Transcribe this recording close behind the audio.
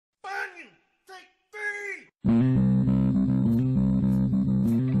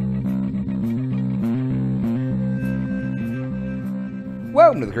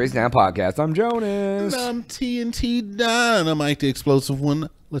to the Crazy Town Podcast. I'm Jonas. And I'm TNT Dynamite, the explosive one.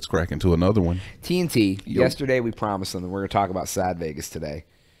 Let's crack into another one. TNT, yesterday we promised them that we're going to talk about Sad Vegas today.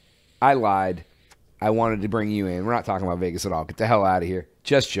 I lied. I wanted to bring you in. We're not talking about Vegas at all. Get the hell out of here.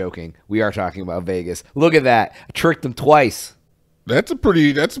 Just joking. We are talking about Vegas. Look at that. I tricked them twice. That's a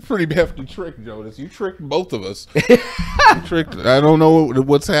pretty hefty trick, Jonas. You tricked both of us. I don't know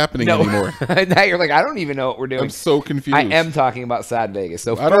what's happening anymore. Now you're like, I don't even know what we're doing. I'm so confused. I am talking about Sad Vegas.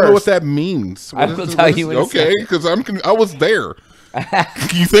 So I don't know what that means. I will tell you in a second. Because I was there.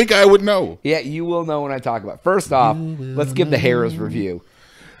 You think I would know? Yeah, you will know when I talk about it. First off, let's give the Harrah's review.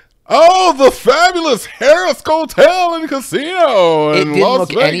 Oh, the fabulous Harrah's Hotel and Casino It in didn't Las look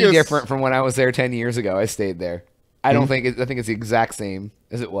Vegas. any different from when I was there 10 years ago. I stayed there. I think it's the exact same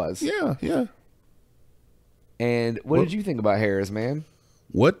as it was. Yeah. And what did you think about Harrah's, man?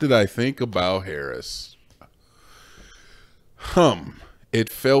 What did I think about Harrah's? It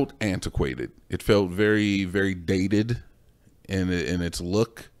felt antiquated. It felt very, very dated in its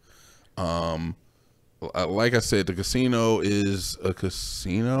look. Like I said, the casino is a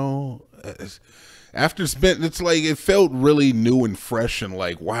casino. It's like it felt really new and fresh and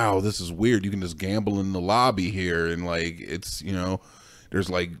like, wow, this is weird. You can just gamble in the lobby here, and like it's, there's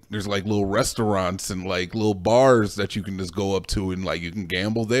like little restaurants and like little bars that you can just go up to and like you can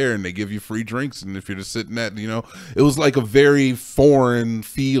gamble there and they give you free drinks. And if you're just sitting at, it was like a very foreign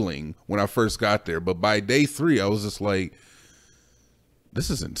feeling when I first got there. But by day 3, I was just like, this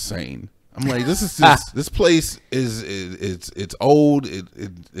is insane. I'm like, this is just, this place it's old.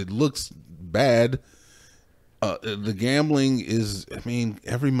 It looks bad. The gambling is,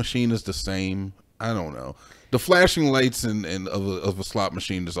 every machine is the same. I don't know. The flashing lights of a slot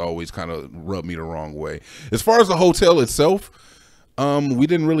machine just always kind of rub me the wrong way. As far as the hotel itself, we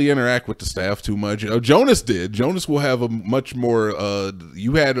didn't really interact with the staff too much. Jonas did. Jonas will have a much more.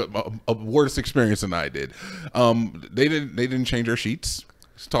 You had a worse experience than I did. They didn't change our sheets.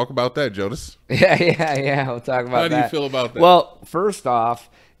 Let's talk about that, Jonas. Yeah. We'll talk about that. How do you feel about that? Well, first off,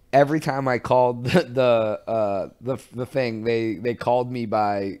 every time I called the thing, they called me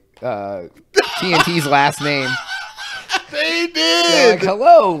by TNT's last name. They did. They're like,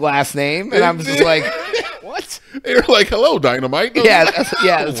 hello, last name, and I'm just like, what? They were like, hello, Dynamite.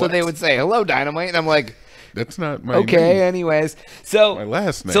 That's what they would say. Hello, Dynamite, and I'm like, that's not my okay. name. Anyways, so my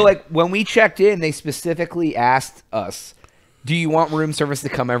last name. So like when we checked in, they specifically asked us, do you want room service to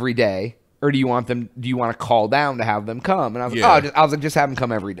come every day, or do you want to call down to have them come? And I was like, just have them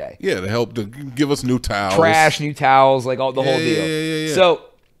come every day. Yeah, to help to give us new towels, trash, new towels, like the whole deal. Yeah. So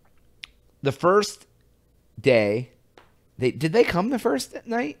the first day, did they come the first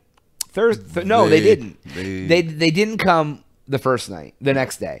night? No, they didn't. They didn't come the first night. The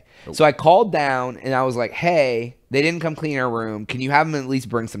next day. So I called down and I was like, hey, they didn't come clean our room. Can you have them at least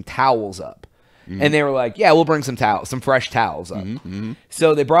bring some towels up? And they were like, yeah, we'll bring some fresh towels up.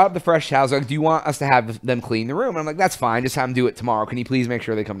 So they brought up the fresh towels. Like, do you want us to have them clean the room? And I'm like, that's fine. Just have them do it tomorrow. Can you please make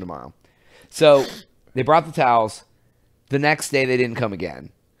sure they come tomorrow? So they brought the towels. The next day, they didn't come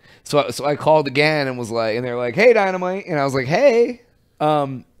again. So I called again and was like, and they're like, hey, Dynamite. And I was like, hey.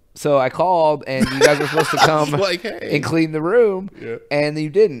 So I called and you guys were supposed to come and clean the room. Yeah. And you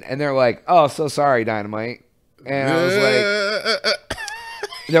didn't. And they're like, oh, so sorry, Dynamite. And I was like...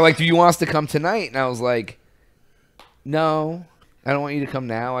 They're like, do you want us to come tonight? And I was like, no, I don't want you to come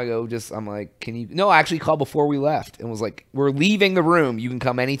now. I'm like, can you? No, I actually called before we left and was like, we're leaving the room. You can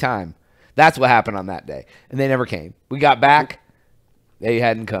come anytime. That's what happened on that day. And they never came. We got back. They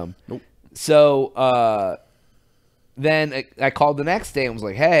hadn't come. Nope. So then I called the next day and was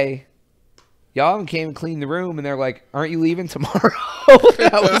like, hey, y'all haven't came and cleaned the room. And they're like, aren't you leaving tomorrow?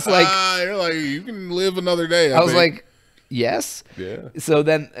 And I was like, you're like, you can live another day. I was like, yes. Yeah. So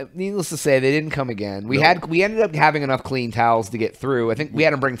then, needless to say, they didn't come again. We ended up having enough clean towels to get through. I think we had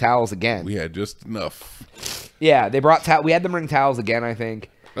to bring towels again. We had just enough. Yeah, they brought we had them bring towels again, I think.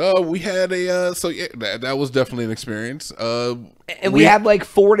 We had that was definitely an experience. And we had like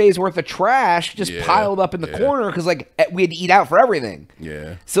 4 days worth of trash just piled up in the corner because like we had to eat out for everything.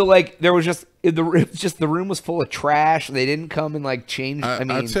 Yeah. So like there was just the room was full of trash. They didn't come and like change.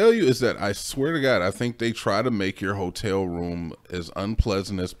 I tell you is that I swear to God, I think they try to make your hotel room as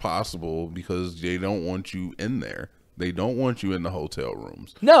unpleasant as possible because they don't want you in there. They don't want you in the hotel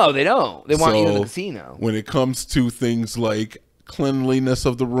rooms. No, they don't. They want you in the casino. When it comes to things like cleanliness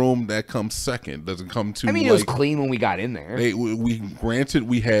of the room, that comes second. Doesn't come to. I mean, it was clean when we got in there. We granted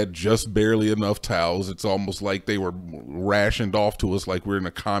we had just barely enough towels. It's almost like they were rationed off to us, like we're in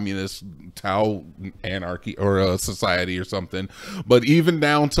a communist towel anarchy or a society or something. But even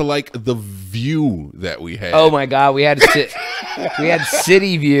down to like the view that we had. Oh my God, we had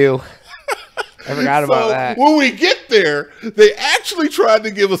city view. I forgot about that. When we get there, they actually tried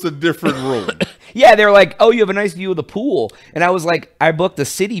to give us a different room. Yeah, they're like, "Oh, you have a nice view of the pool," and I was like, "I booked the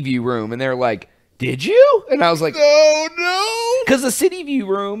city view room," and they're like, "Did you?" And I was like, no," because the city view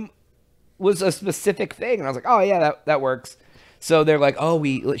room was a specific thing, and I was like, "Oh yeah, that works." So they're like, "Oh,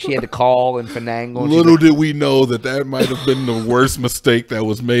 she had to call and finagle." And little did we know that might have been the worst mistake that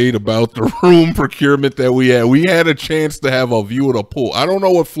was made about the room procurement that we had. We had a chance to have a view of the pool. I don't know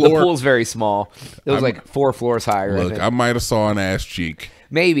what floor. The pool's very small. It was like 4 floors higher. Look, I might have saw an ass cheek.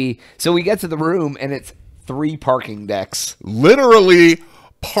 Maybe. So we get to the room, and it's 3 parking decks. Literally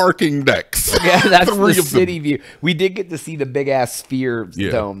parking decks. Yeah, that's the city view. We did get to see the big ass sphere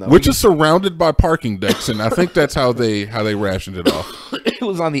dome, though, which is surrounded by parking decks, and I think that's how they rationed it off. It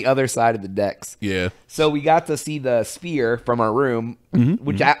was on the other side of the decks. Yeah. So we got to see the sphere from our room,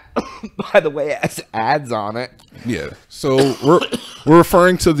 which, by the way, has ads on it. Yeah. So we're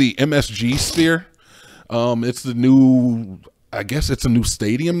referring to the MSG Sphere. It's the new. I guess it's a new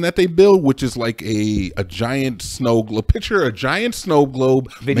stadium that they build, which is like a giant snow globe. Picture a giant snow globe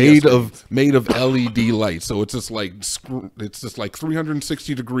made of LED lights. So it's just like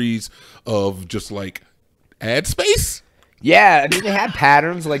 360 degrees of just like ad space. Yeah, I mean they had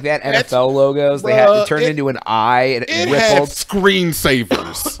patterns like that. NFL logos. They had it turned into an eye and it rippled. Had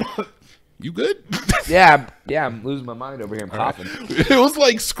screensavers. You good? Yeah, I'm losing my mind over here. I'm coughing. It was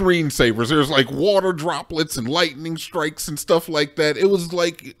like screensavers. There's like water droplets and lightning strikes and stuff like that. It was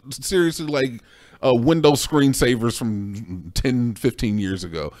like seriously like Windows screensavers from 10, 15 years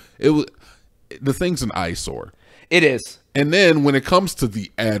ago. The thing's an eyesore. It is. And then when it comes to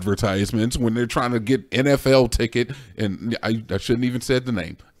the advertisements, when they're trying to get NFL ticket, and I shouldn't even said the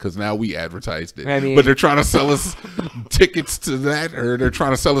name because now we advertised it. I mean, but they're trying to sell us tickets to that, or they're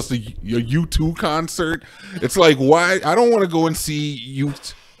trying to sell us your U2 concert. It's like, why? I don't want to go and see you.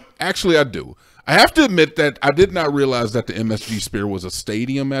 Actually, I do. I have to admit that I did not realize that the MSG Sphere was a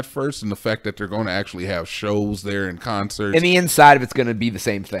stadium at first, and the fact that they're going to actually have shows there and concerts. And the inside of it's going to be the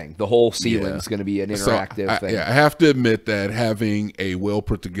same thing. The whole ceiling is going to be an interactive thing. Yeah, I have to admit that having a well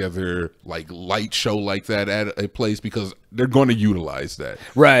put together like light show like that at a place, because they're going to utilize that.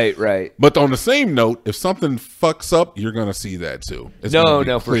 Right. But on the same note, if something fucks up, you're going to see that too. It's no,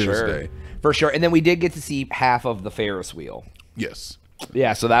 for sure. For sure. And then we did get to see half of the Ferris wheel. Yes.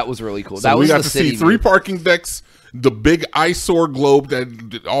 Yeah, so that was really cool. So we got to see 3 parking decks, the big eyesore globe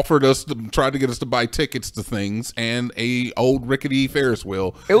that offered us, tried to get us to buy tickets to things, and a old rickety Ferris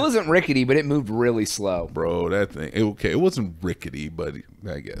wheel. It wasn't rickety, but it moved really slow. Bro, that thing. It wasn't rickety, but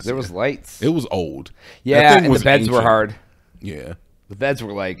I guess. There was lights. It was old. Yeah, and the beds were hard. Yeah. The beds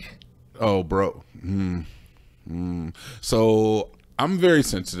were like... Oh, bro. So I'm very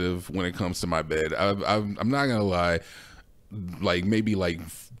sensitive when it comes to my bed. I'm not going to lie. Like maybe like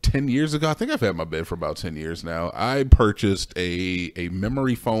 10 years ago, I think I've had my bed for about 10 years now. I purchased a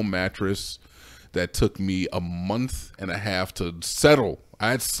memory foam mattress that took me a month and a half to settle.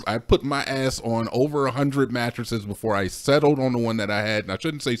 I put my ass on over 100 mattresses before I settled on the one that I had. And I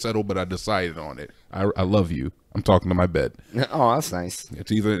shouldn't say settled, but I decided on it. I love you. I'm talking to my bed. Oh, that's nice.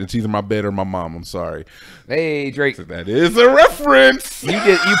 It's either my bed or my mom. I'm sorry. Hey, Drake. So that is a reference. You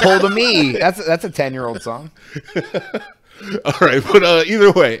pulled a me. That's a 10-year-old song. All right, but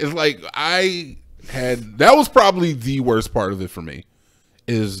either way, it's like that was probably the worst part of it for me,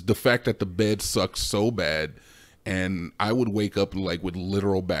 is the fact that the bed sucked so bad, and I would wake up like with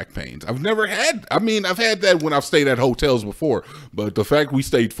literal back pains. I've had that when I've stayed at hotels before, but the fact we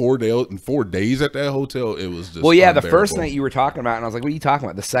stayed 4 days at that hotel, it was just unbearable. The first night you were talking about, and I was like, what are you talking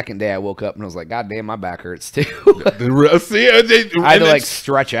about? The second day I woke up and I was like, God damn, my back hurts too. I had to like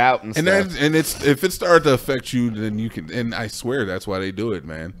stretch out and stuff. And if it started to affect you, then you can, and I swear that's why they do it,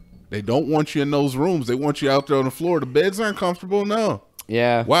 man. They don't want you in those rooms. They want you out there on the floor. The beds aren't comfortable, no.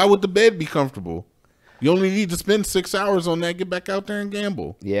 Yeah. Why would the bed be comfortable? You only need to spend 6 hours on that. Get back out there and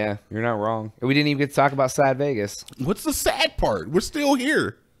gamble. Yeah, you're not wrong. We didn't even get to talk about Sad Vegas. What's the sad part? We're still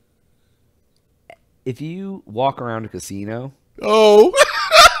here. If you walk around a casino. Oh.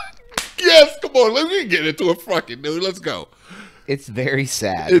 Yes, come on. Let me get into it, fucking dude. Let's go. It's very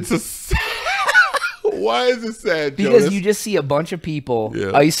sad. It's a sad. Why is it sad, Jonas? Because you just see a bunch of people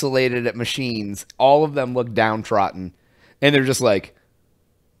isolated at machines. All of them look downtrodden. And they're just like...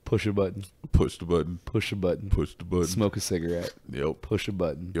 Push a button. Push the button. Push a button. Push the button. Smoke a cigarette. Yep. Push a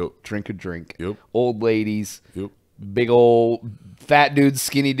button. Yep. Drink a drink. Yep. Old ladies. Yep. Big old fat dudes,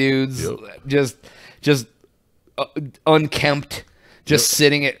 skinny dudes. Yep. Just unkempt. Just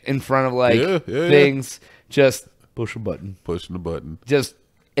sitting in front of like things. Just push a button. Pushing the button. Just.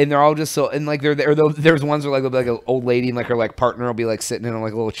 And they're all just so, and like there's ones where like an old lady and like her like partner will be like sitting in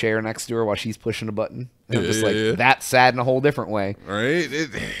like a little chair next to her while she's pushing a button. And I'm just like, that's sad in a whole different way. Right?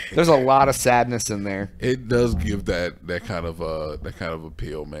 There's a lot of sadness in there. It does give that kind of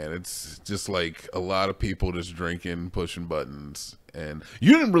appeal, man. It's just like a lot of people just drinking, pushing buttons. And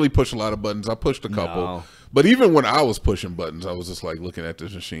you didn't really push a lot of buttons. I pushed a couple. No. But even when I was pushing buttons, I was just like looking at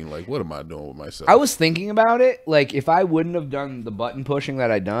this machine like, what am I doing with myself? I was thinking about it. Like, if I wouldn't have done the button pushing that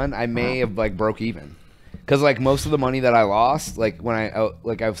I'd done, I may have like broke even. Because like most of the money that I lost, like when I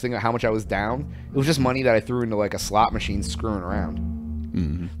was thinking of how much I was down, it was just money that I threw into like a slot machine screwing around.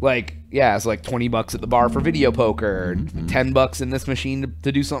 Mm-hmm. Like, yeah, it's like $20 at the bar for video poker, $10 in this machine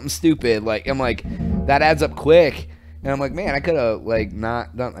to do something stupid. Like, I'm like, that adds up quick. And I'm like, man, I could have like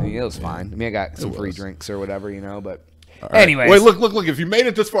not done. I mean, it was fine. I mean, I got some free drinks or whatever, you know. But anyway, wait, look. If you made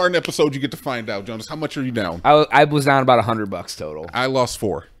it this far in the episode, you get to find out, Jonas. How much are you down? I was down about $100 total. I lost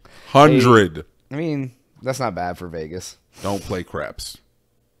 $400. I mean, that's not bad for Vegas. Don't play craps.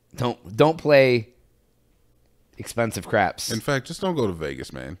 Don't play expensive craps. In fact, just don't go to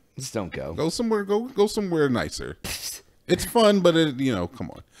Vegas, man. Just don't go. Go somewhere. Go somewhere nicer. It's fun, but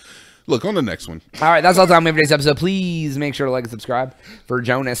come on. Look, on the next one. All right, that's all the time we have for today's episode. Please make sure to like and subscribe for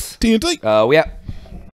Jonas. TNT. Yeah.